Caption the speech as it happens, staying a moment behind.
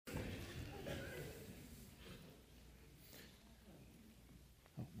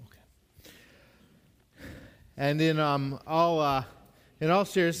And in all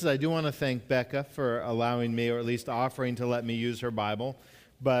seriousness, I do want to thank Becca for allowing me, or at least offering to let me use her Bible.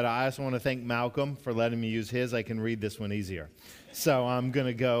 But I also want to thank Malcolm for letting me use his. I can read this one easier. So I'm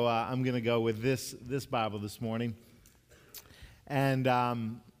gonna go with this Bible this morning, and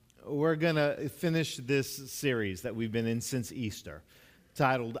we're gonna finish this series that we've been in since Easter,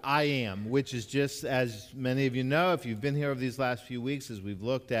 titled "I Am," which is just, as many of you know, if you've been here over these last few weeks, as we've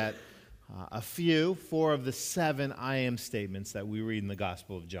looked at four of the 7 I am statements that we read in the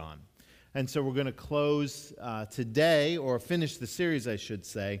Gospel of John. And so we're going to close today, or finish the series, I should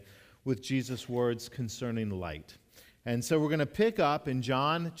say, with Jesus' words concerning light. And so we're going to pick up in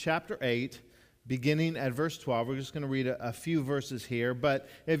John chapter 8, beginning at verse 12. We're just going to read a few verses here. But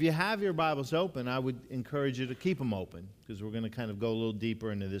if you have your Bibles open, I would encourage you to keep them open, because we're going to kind of go a little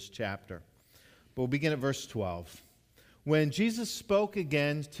deeper into this chapter. But we'll begin at verse 12. When Jesus spoke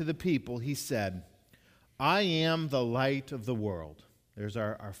again to the people, he said, "I am the light of the world." There's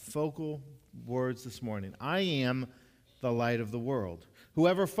our focal words this morning. "I am the light of the world.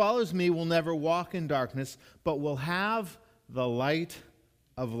 Whoever follows me will never walk in darkness, but will have the light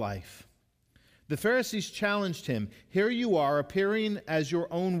of life." The Pharisees challenged him, "Here you are, appearing as your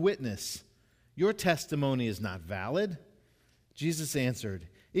own witness. Your testimony is not valid." Jesus answered,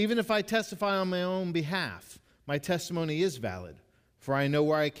 "Even if I testify on my own behalf, my testimony is valid, for I know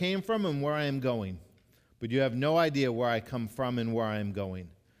where I came from and where I am going. But you have no idea where I come from and where I am going.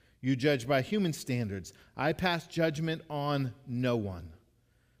 You judge by human standards. I pass judgment on no one.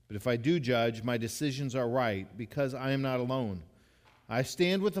 But if I do judge, my decisions are right, because I am not alone. I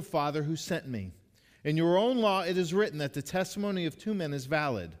stand with the Father who sent me. In your own law it is written that the testimony of 2 men is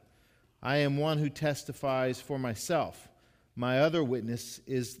valid. I am one who testifies for myself. My other witness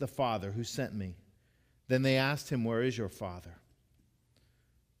is the Father who sent me." Then they asked him, "Where is your Father?"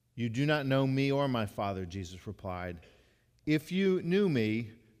 "You do not know me or my Father," Jesus replied. "If you knew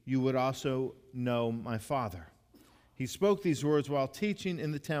me, you would also know my Father." He spoke these words while teaching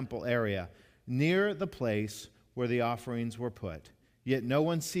in the temple area, near the place where the offerings were put. Yet no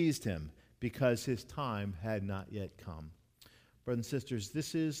one seized him, because his time had not yet come. Brothers and sisters,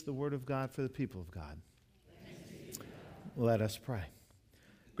 this is the word of God for the people of God. Let us pray.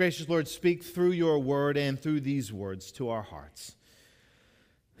 Gracious Lord, speak through your word and through these words to our hearts.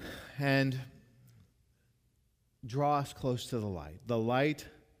 And draw us close to the light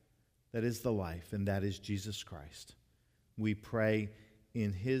that is the life, and that is Jesus Christ. We pray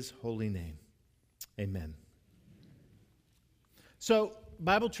in his holy name. Amen. So,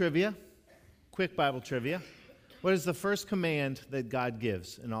 Bible trivia, quick Bible trivia. What is the first command that God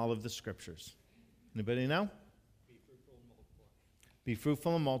gives in all of the scriptures? Anybody know? Be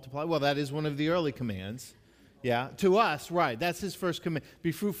fruitful and multiply. Well, that is one of the early commands. Yeah, to us, right. That's his first command.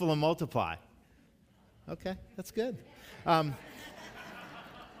 Be fruitful and multiply. Okay, that's good. But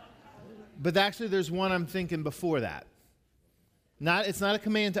actually, there's one I'm thinking before that. It's not a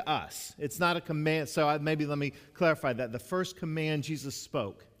command to us. It's not a command. So maybe let me clarify that. The first command Jesus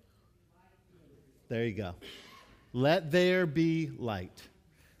spoke. There you go. Let there be light.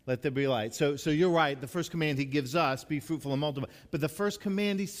 Let there be light. So you're right. The first command he gives us, be fruitful and multiply. But the first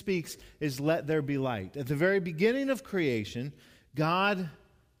command he speaks is let there be light. At the very beginning of creation, God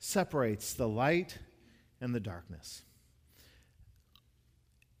separates the light and the darkness.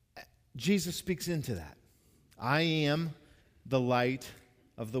 Jesus speaks into that. I am the light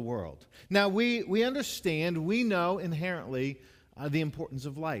of the world. Now, we understand, we know inherently the importance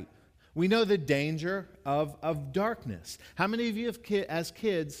of light. We know the danger of darkness. How many of you, as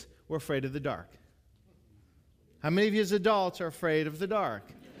kids, were afraid of the dark? How many of you as adults are afraid of the dark?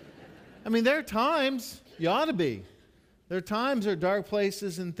 I mean, there are times, you ought to be. There are times, there are dark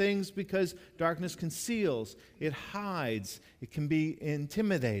places and things, because darkness conceals, it hides, it can be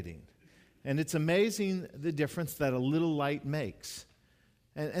intimidating. And it's amazing the difference that a little light makes.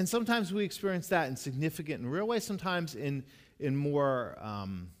 And sometimes we experience that in significant and real ways, sometimes in more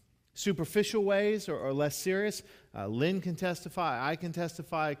superficial ways or less serious. Lynn can testify, I can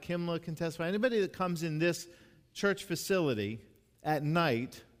testify, Kimla can testify. Anybody that comes in this church facility at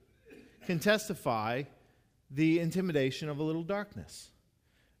night can testify the intimidation of a little darkness.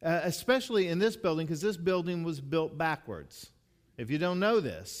 Especially in this building, because this building was built backwards. If you don't know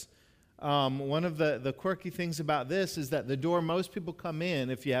this, one of the quirky things about this is that the door most people come in,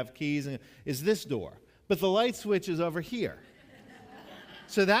 if you have keys, is this door. But the light switch is over here.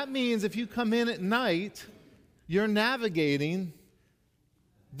 So that means if you come in at night, you're navigating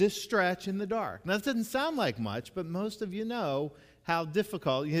this stretch in the dark. Now, that doesn't sound like much, but most of you know how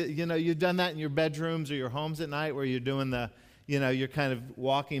difficult. You know, you've done that in your bedrooms or your homes at night where you're doing you're kind of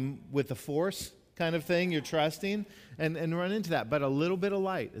walking with the force. kind of thing. You're trusting and run into that. But a little bit of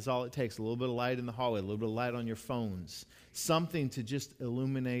light is all it takes. A little bit of light in the hallway, a little bit of light on your phones, something to just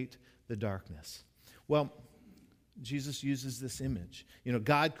illuminate the darkness. Well, Jesus uses this image.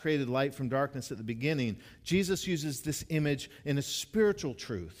 God created light from darkness at the beginning. Jesus uses this image in a spiritual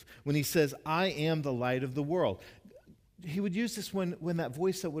truth when he says, I am the light of the world. He would use this when that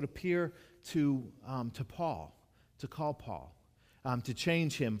voice that would appear to Paul, to call Paul, to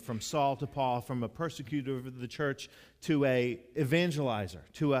change him from Saul to Paul, from a persecutor of the church to a evangelizer,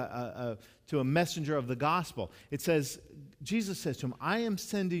 to a messenger of the gospel. It says, Jesus says to him, I am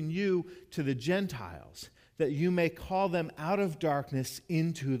sending you to the Gentiles, that you may call them out of darkness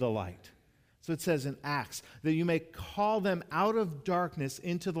into the light. So it says in Acts, that you may call them out of darkness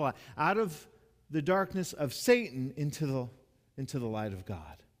into the light, out of the darkness of Satan into the light of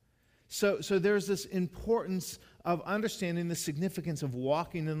God. So there's this importance of understanding the significance of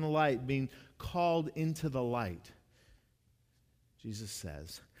walking in the light, being called into the light. Jesus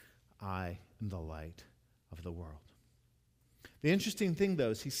says, I am the light of the world. The interesting thing, though,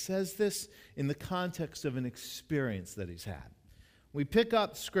 is he says this in the context of an experience that he's had. We pick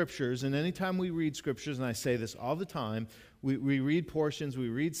up scriptures, and anytime we read scriptures, and I say this all the time, we read portions, we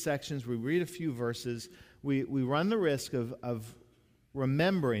read sections, we read a few verses, we run the risk of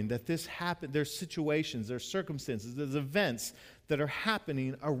remembering that this happened. There's situations, there's circumstances, there's events that are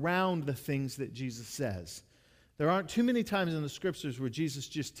happening around the things that Jesus says. There aren't too many times in the scriptures where Jesus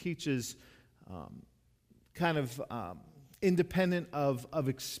just teaches independent of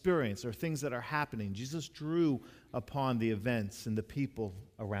experience or things that are happening. Jesus drew upon the events and the people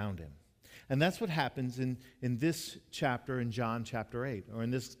around him. And that's what happens in this chapter in John chapter 8, or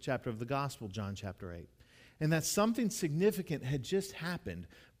in this chapter of the gospel, John chapter 8. And that something significant had just happened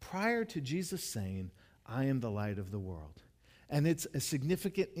prior to Jesus saying, I am the light of the world. And it's a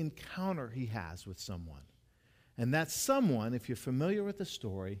significant encounter he has with someone. And that someone, if you're familiar with the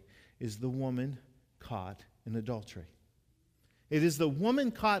story, is the woman caught in adultery. It is the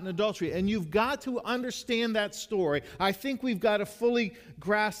woman caught in adultery, and you've got to understand that story. I think we've got to fully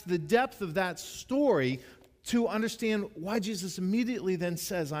grasp the depth of that story to understand why Jesus immediately then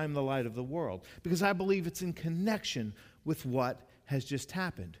says, I am the light of the world, because I believe it's in connection with what has just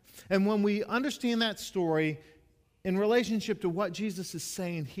happened. And when we understand that story in relationship to what Jesus is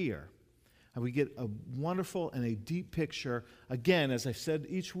saying here, we get a wonderful and a deep picture, again, as I've said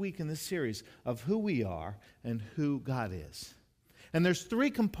each week in this series, of who we are and who God is. And there's three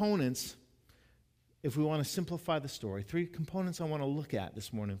components, if we want to simplify the story, three components I want to look at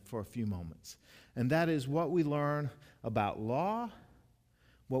this morning for a few moments. And that is what we learn about law,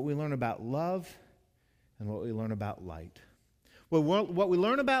 what we learn about love, and what we learn about light. Well, what we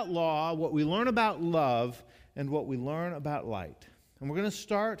learn about law, what we learn about love, and what we learn about light. And we're going to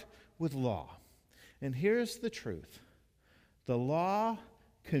start with law. And here's the truth. The law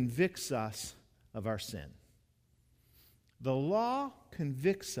convicts us of our sin. The law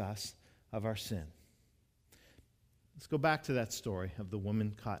convicts us of our sin. Let's go back to that story of the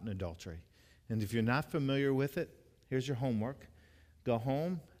woman caught in adultery. And if you're not familiar with it, here's your homework. Go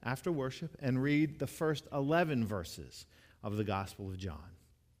home after worship and read the first 11 verses of the Gospel of John.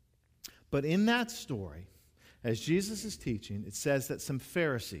 But in that story, as Jesus is teaching, it says that some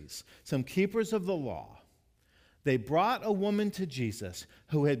Pharisees, some keepers of the law, they brought a woman to Jesus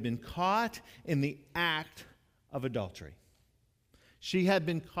who had been caught in the act of adultery. She had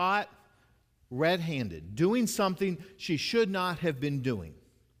been caught red-handed, doing something she should not have been doing.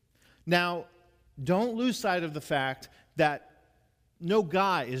 Now, don't lose sight of the fact that no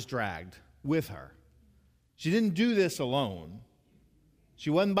guy is dragged with her. She didn't do this alone.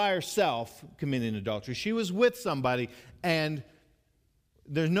 She wasn't by herself committing adultery. She was with somebody, and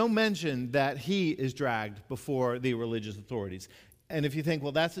there's no mention that he is dragged before the religious authorities. And if you think,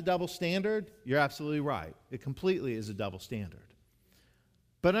 well, that's a double standard, you're absolutely right. It completely is a double standard.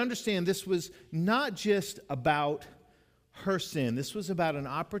 But understand, this was not just about her sin. This was about an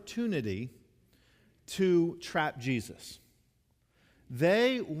opportunity to trap Jesus.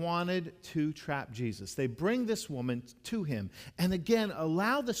 They wanted to trap Jesus. They bring this woman to him. And again,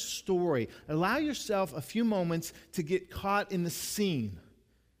 allow the story, allow yourself a few moments to get caught in the scene.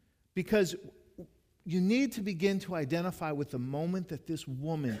 Because you need to begin to identify with the moment that this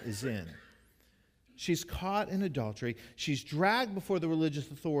woman is in. She's caught in adultery. She's dragged before the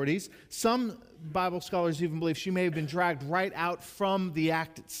religious authorities. Some Bible scholars even believe she may have been dragged right out from the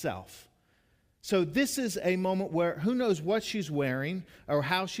act itself. So this is a moment where who knows what she's wearing or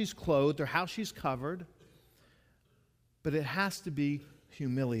how she's clothed or how she's covered. But it has to be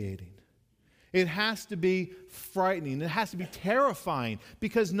humiliating. It has to be frightening. It has to be terrifying,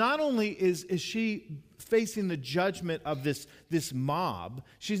 because not only is she facing the judgment of this mob,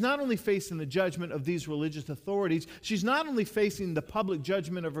 she's not only facing the judgment of these religious authorities, she's not only facing the public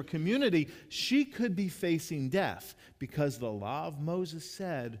judgment of her community, she could be facing death, because the law of Moses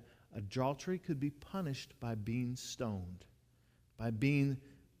said adultery could be punished by being stoned, by being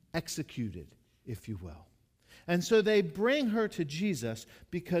executed, if you will. And so they bring her to Jesus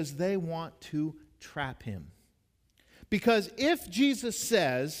because they want to trap him. Because if Jesus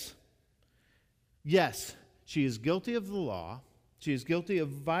says, yes, she is guilty of the law, she is guilty of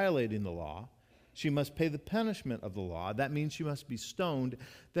violating the law, she must pay the punishment of the law, that means she must be stoned,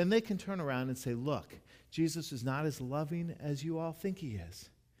 then they can turn around and say, look, Jesus is not as loving as you all think he is.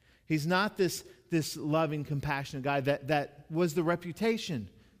 He's not this loving, compassionate guy that was the reputation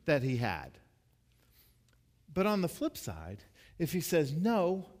that he had. But on the flip side, if he says,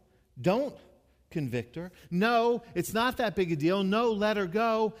 no, don't convict her, no, it's not that big a deal, no, let her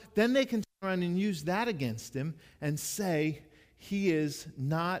go, then they can turn around and use that against him and say he is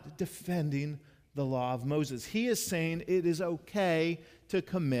not defending the law of Moses. He is saying it is okay to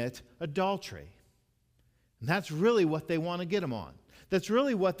commit adultery. And that's really what they want to get him on. That's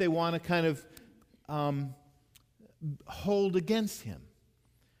really what they want to kind of hold against him.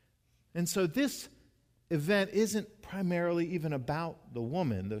 And so this event isn't primarily even about the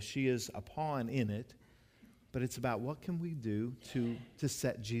woman, though she is a pawn in it, but it's about what can we do to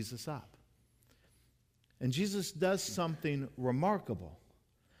set Jesus up. And Jesus does something remarkable.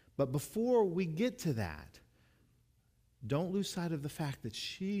 But before we get to that, don't lose sight of the fact that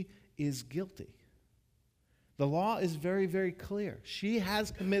she is guilty. The law is very, very clear. She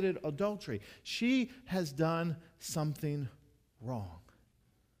has committed adultery. She has done something wrong.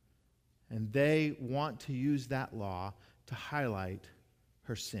 And they want to use that law to highlight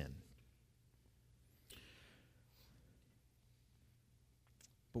her sin.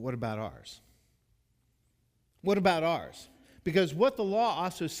 But what about ours? What about ours? Because what the law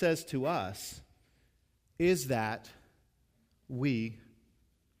also says to us is that we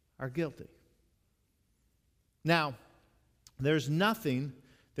are guilty. Now, there's nothing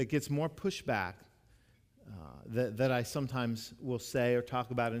that gets more pushback that I sometimes will say or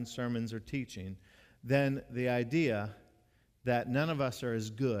talk about in sermons or teaching than the idea that none of us are as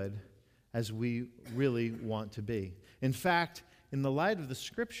good as we really want to be. In fact, in the light of the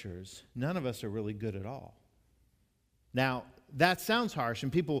Scriptures, none of us are really good at all. Now, that sounds harsh,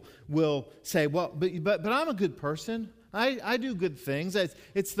 and people will say, well, but I'm a good person. I do good things.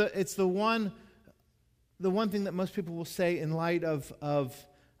 It's the one thing that most people will say in light of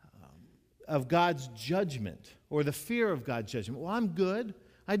God's judgment or the fear of God's judgment. Well, I'm good.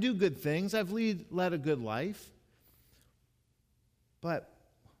 I do good things. I've led a good life. But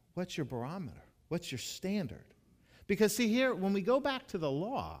what's your barometer? What's your standard? Because see here, when we go back to the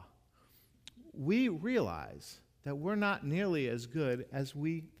law, we realize that we're not nearly as good as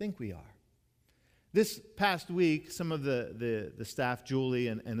we think we are. This past week, some of the staff, Julie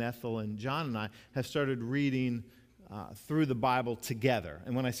and Ethel and John and I, have started reading through the Bible together.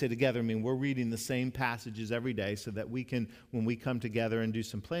 And when I say together, I mean we're reading the same passages every day so that we can, when we come together and do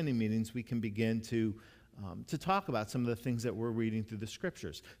some planning meetings, we can begin to talk about some of the things that we're reading through the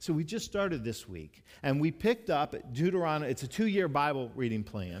Scriptures. So we just started this week, and we picked up Deuteronomy. It's a 2-year Bible reading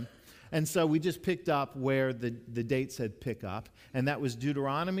plan. And so we just picked up where the date said pick up, and that was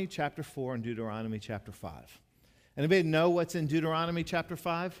Deuteronomy chapter 4 and Deuteronomy chapter 5. Anybody know what's in Deuteronomy chapter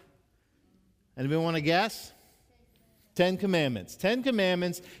 5? Anybody want to guess? 10 Commandments. 10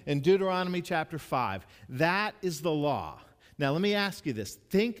 Commandments in Deuteronomy chapter 5. That is the law. Now, let me ask you this.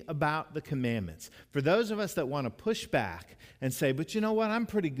 Think about the commandments. For those of us that want to push back and say, but you know what, I'm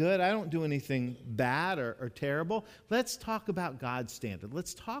pretty good. I don't do anything bad or terrible. Let's talk about God's standard.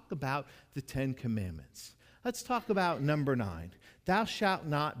 Let's talk about the 10 Commandments. Let's talk about number 9. Thou shalt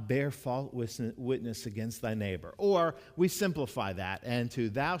not bear false witness against thy neighbor. Or we simplify that and to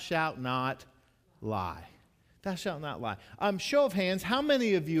thou shalt not lie. Thou shalt not lie. Show of hands, how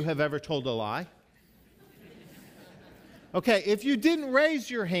many of you have ever told a lie? Okay, if you didn't raise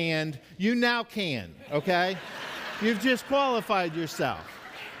your hand, you now can, okay? You've just qualified yourself,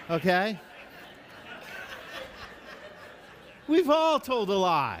 okay? We've all told a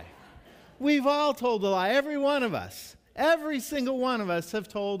lie. We've all told a lie, every one of us. Every single one of us have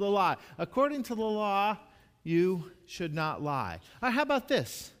told a lie. According to the law, you should not lie. How about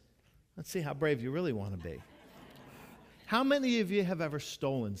this? Let's see how brave you really want to be. How many of you have ever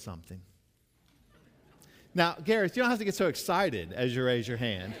stolen something? Now, Gareth, you don't have to get so excited as you raise your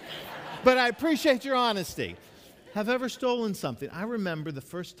hand, but I appreciate your honesty. have ever stolen something? I remember the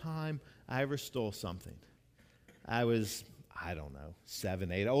first time I ever stole something. I was,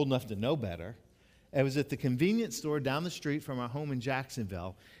 7, 8, old enough to know better. It was at the convenience store down the street from our home in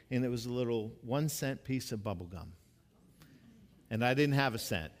Jacksonville, and it was a little 1-cent piece of bubble gum. And I didn't have a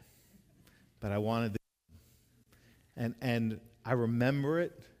cent, but I wanted the gum. And I remember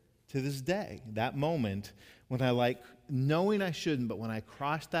it to this day, that moment when I knowing I shouldn't, but when I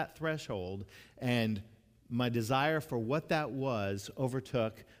crossed that threshold and my desire for what that was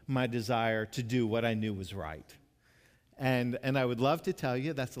overtook my desire to do what I knew was right. And I would love to tell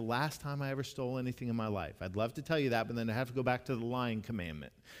you that's the last time I ever stole anything in my life. I'd love to tell you that, but then I have to go back to the lying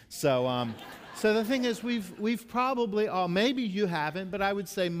commandment. So so the thing is, we've probably all, maybe you haven't, but I would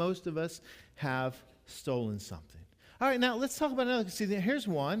say most of us have stolen something. All right, now let's talk about another. See, here's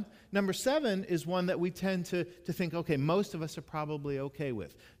one. Number 7 is one that we tend to think, okay, most of us are probably okay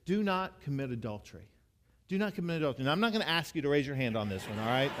with. Do not commit adultery. Do not commit adultery. Now, I'm not going to ask you to raise your hand on this one, all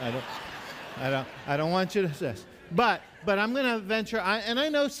right? I don't want you to say this. But I'm going to venture, and I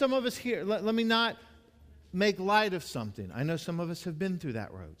know some of us here, let me not make light of something. I know some of us have been through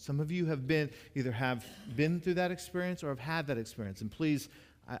that road. Some of you have either have been through that experience or have had that experience. And please,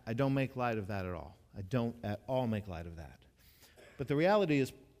 I don't make light of that at all. I don't at all make light of that. But the reality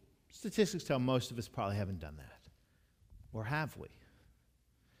is, statistics tell most of us probably haven't done that. Or have we?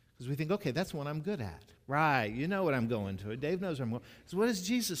 Because we think, okay, that's what I'm good at. Right, you know what I'm going to. Dave knows what I'm going to. So what does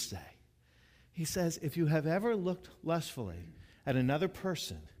Jesus say? He says, if you have ever looked lustfully at another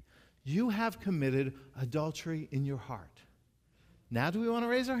person, you have committed adultery in your heart. Now do we want to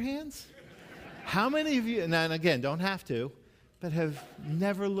raise our hands? How many of you, and again, don't have to, but have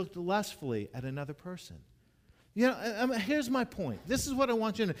never looked lustfully at another person? You know, here's my point. This is what I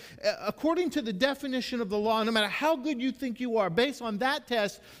want you to know. According to the definition of the law, no matter how good you think you are, based on that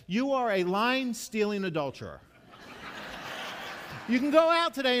test, you are a lying-stealing adulterer. You can go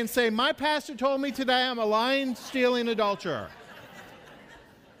out today and say, my pastor told me today I'm a lying-stealing adulterer.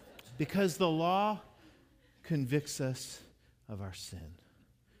 Because the law convicts us of our sin.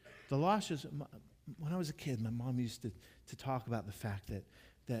 The law shows, when I was a kid, my mom used to talk about the fact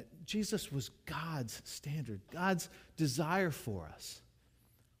that Jesus was God's standard, God's desire for us.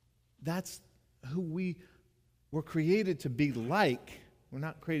 That's who we were created to be like. We're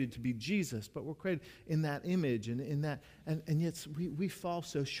not created to be Jesus, but we're created in that image and in that, and yet we fall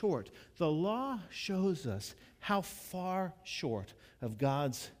so short. The law shows us how far short of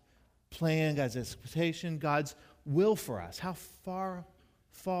God's plan, God's expectation, God's will for us, how far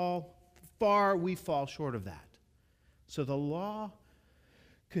we fall short of that. So the law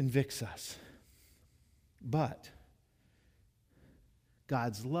convicts us. But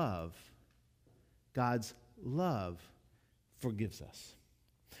God's love forgives us.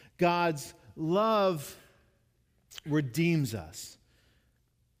 God's love redeems us.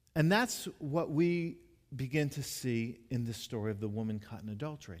 And that's what we begin to see in this story of the woman caught in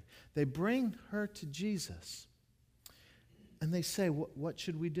adultery. They bring her to Jesus, and they say, what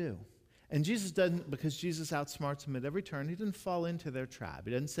should we do? And Jesus doesn't, because Jesus outsmarts them at every turn, he didn't fall into their trap.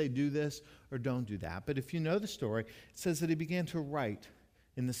 He doesn't say do this or don't do that. But if you know the story, it says that he began to write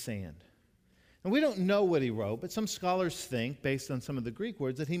in the sand. And we don't know what he wrote, but some scholars think, based on some of the Greek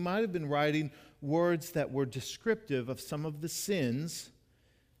words, that he might have been writing words that were descriptive of some of the sins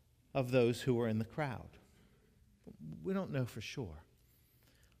of those who were in the crowd. We don't know for sure.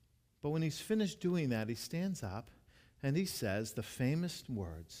 But when he's finished doing that, he stands up and he says the famous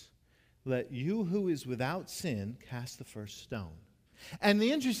words, "Let you who is without sin cast the first stone." And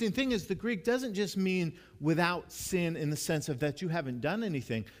the interesting thing is the Greek doesn't just mean without sin in the sense of that you haven't done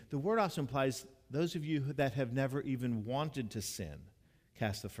anything. The word also implies those of you that have never even wanted to sin,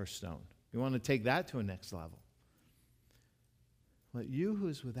 cast the first stone. You want to take that to a next level. Let you who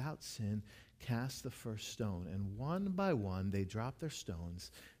is without sin cast the first stone. And one by one they drop their stones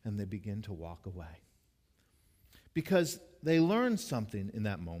and they begin to walk away. Because they learned something in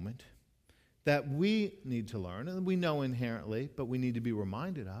that moment that we need to learn, and we know inherently, but we need to be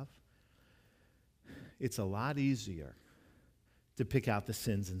reminded of. It's a lot easier to pick out the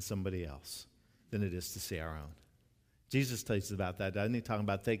sins in somebody else than it is to see our own. Jesus tells us about that, doesn't he? Talking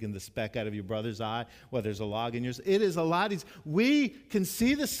about taking the speck out of your brother's eye, while there's a log in yours. It is a lot easier. We can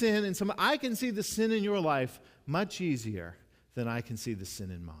see the sin in some. I can see the sin in your life much easier than I can see the sin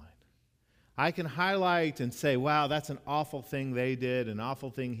in mine. I can highlight and say, wow, that's an awful thing they did, an awful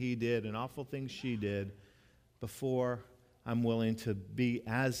thing he did, an awful thing she did, before I'm willing to be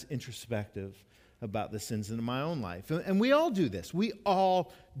as introspective about the sins in my own life. And we all do this. We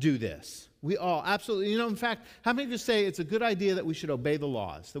all do this. We all, absolutely. You know, in fact, how many of you say it's a good idea that we should obey the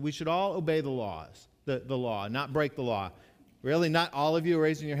laws, that we should all obey the laws? the law, not break the law. Really? Not all of you are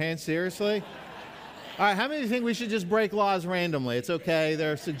raising your hands? Seriously? All right, how many of you think we should just break laws randomly? It's okay.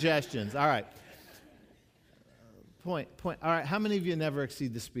 There are suggestions. All right. Point. All right, how many of you never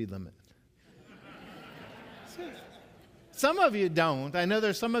exceed the speed limit? Some of you don't. I know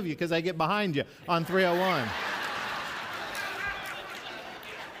there's some of you because I get behind you on 301.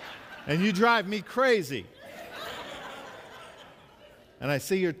 And you drive me crazy. And I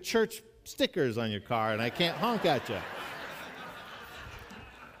see your church stickers on your car and I can't honk at you.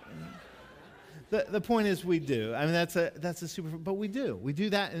 The point is we do. I mean, that's a super, but we do. We do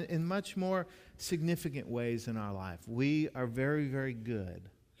that in much more significant ways in our life. We are very, very good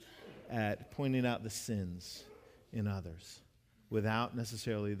at pointing out the sins in others without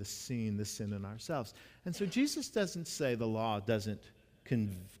necessarily seeing the sin in ourselves. And so Jesus doesn't say the law doesn't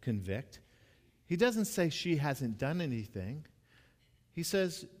convict. He doesn't say she hasn't done anything. He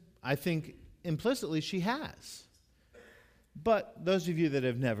says, I think implicitly she has. But those of you that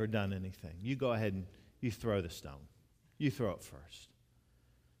have never done anything, you go ahead and you throw the stone. You throw it first.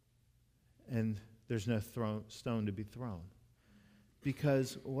 And there's no stone to be thrown.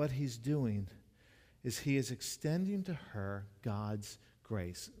 Because what he's doing is he is extending to her God's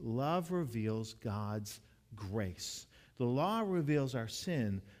grace. Love reveals God's grace. The law reveals our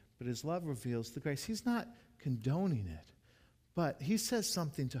sin, but his love reveals the grace. He's not condoning it. But he says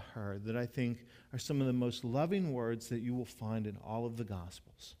something to her that I think are some of the most loving words that you will find in all of the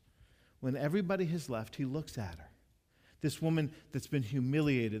Gospels. When everybody has left, he looks at her. This woman that's been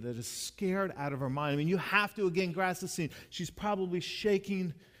humiliated, that is scared out of her mind. I mean, you have to, again, grasp the scene. She's probably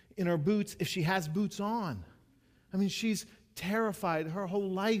shaking in her boots if she has boots on. I mean, she's terrified. Her whole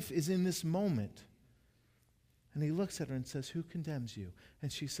life is in this moment. And he looks at her and says, who condemns you?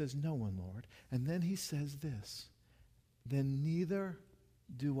 And she says, no one, Lord. And then he says this, then neither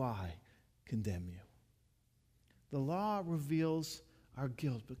do I condemn you. The law reveals our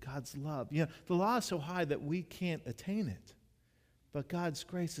guilt, but God's love. You know, the law is so high that we can't attain it. But God's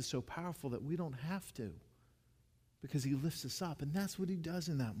grace is so powerful that we don't have to, because he lifts us up. And that's what he does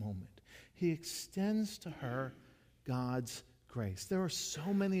in that moment. He extends to her God's grace. There are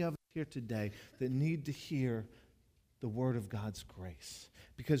so many of us here today that need to hear the word of God's grace,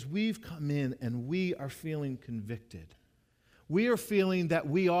 because we've come in and we are feeling convicted. We are feeling that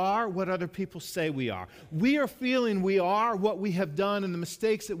we are what other people say we are. We are feeling we are what we have done and the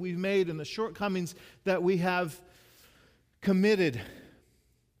mistakes that we've made and the shortcomings that we have committed.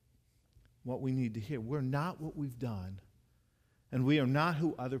 What we need to hear. We're not what we've done, and we are not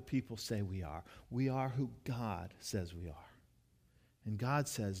who other people say we are. We are who God says we are. And God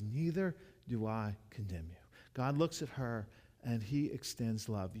says, neither do I condemn you. God looks at her and he extends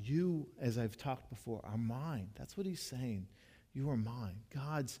love. You, as I've talked before, are mine. That's what he's saying. You are mine.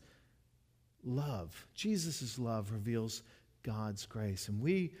 God's love, Jesus' love reveals God's grace.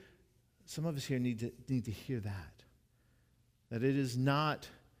 And some of us here need to hear that. That it is not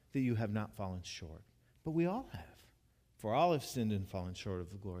that you have not fallen short, but we all have. For all have sinned and fallen short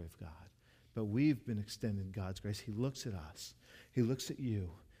of the glory of God. But we've been extended God's grace. He looks at us. He looks at you,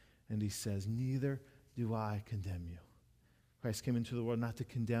 and he says, neither do I condemn you. Christ came into the world not to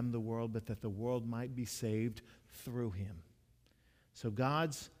condemn the world, but that the world might be saved through him. So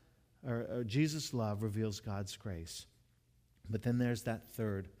Jesus' love reveals God's grace. But then there's that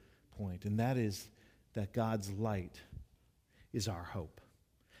third point, and that is that God's light is our hope.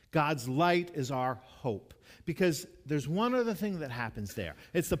 God's light is our hope. Because there's one other thing that happens there.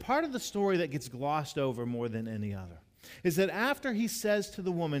 It's the part of the story that gets glossed over more than any other. Is that after he says to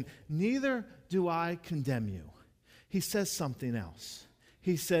the woman, neither do I condemn you, he says something else.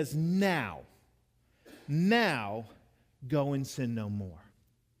 He says, now go and sin no more.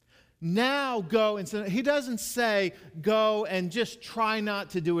 Now go and sin. He doesn't say, go and just try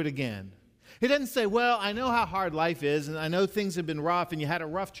not to do it again. He doesn't say, well, I know how hard life is, and I know things have been rough, and you had a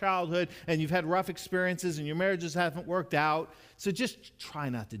rough childhood, and you've had rough experiences, and your marriages haven't worked out, so just try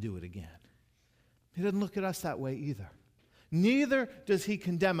not to do it again. He doesn't look at us that way either. Neither does he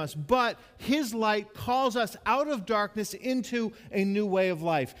condemn us, but his light calls us out of darkness into a new way of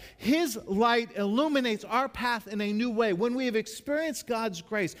life. His light illuminates our path in a new way. When we have experienced God's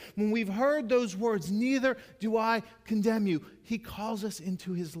grace, when we've heard those words, neither do I condemn you, he calls us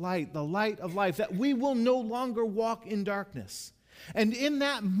into his light, the light of life, that we will no longer walk in darkness. And in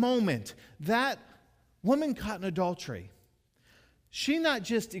that moment, that woman caught in adultery, she not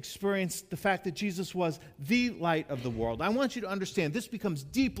just experienced the fact that Jesus was the light of the world. I want you to understand, this becomes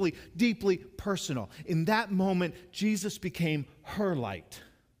deeply, deeply personal. In that moment, Jesus became her light.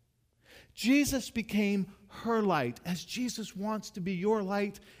 Jesus became her light, as Jesus wants to be your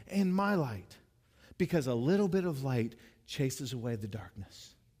light and my light. because a little bit of light chases away the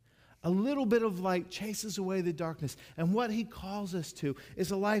darkness. A little bit of light chases away the darkness. And what he calls us to is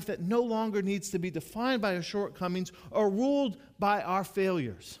a life that no longer needs to be defined by our shortcomings or ruled by our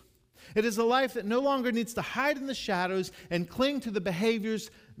failures. It is a life that no longer needs to hide in the shadows and cling to the behaviors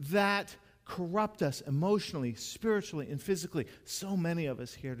that corrupt us emotionally, spiritually, and physically. So many of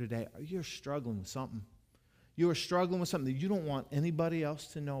us here today, you're struggling with something. You are struggling with something that you don't want anybody else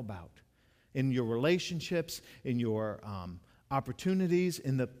to know about. In your relationships, in your opportunities,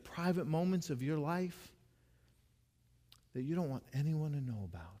 in the private moments of your life, that you don't want anyone to know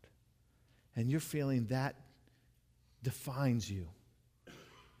about. And you're feeling that defines you.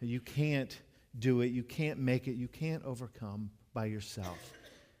 That you can't do it, you can't make it, you can't overcome by yourself.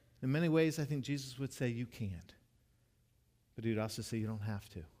 In many ways, I think Jesus would say you can't. But he would also say you don't have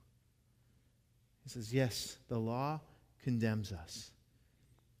to. He says, yes, the law condemns us.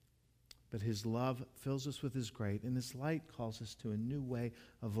 But his love fills us with his grace, and his light calls us to a new way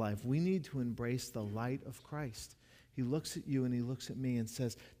of life. We need to embrace the light of Christ. He looks at you and he looks at me and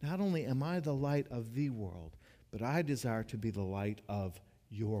says, not only am I the light of the world, but I desire to be the light of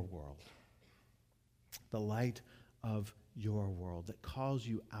your world. The light of your world that calls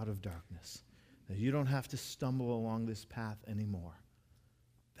you out of darkness. That you don't have to stumble along this path anymore.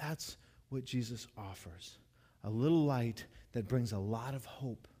 That's what Jesus offers. A little light that brings a lot of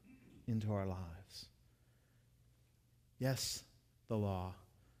hope into our lives. Yes, the law,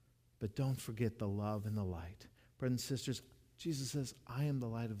 but don't forget the love and the light. Brothers and sisters, Jesus says, I am the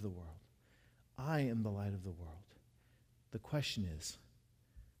light of the world. I am the light of the world. The question is,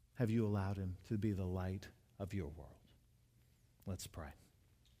 have you allowed him to be the light of your world? Let's pray.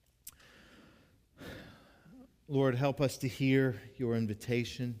 Lord, help us to hear your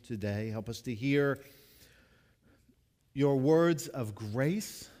invitation today. Help us to hear your words of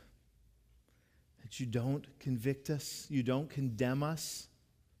grace, that you don't convict us, you don't condemn us,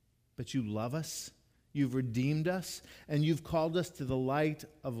 but you love us. You've redeemed us, and you've called us to the light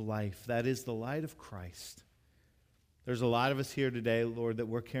of life. That is the light of Christ. There's a lot of us here today, Lord, that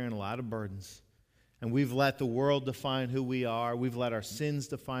we're carrying a lot of burdens. And we've let the world define who we are. We've let our sins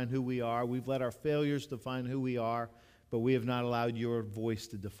define who we are. We've let our failures define who we are. But we have not allowed your voice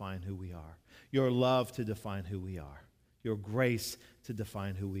to define who we are. Your love to define who we are. Your grace to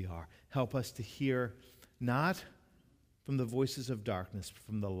define who we are. Help us to hear not from the voices of darkness, but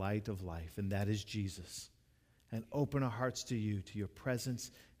from the light of life, and that is Jesus. And open our hearts to you, to your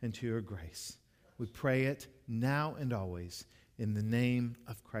presence, and to your grace. We pray it now and always in the name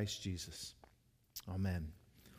of Christ Jesus. Amen.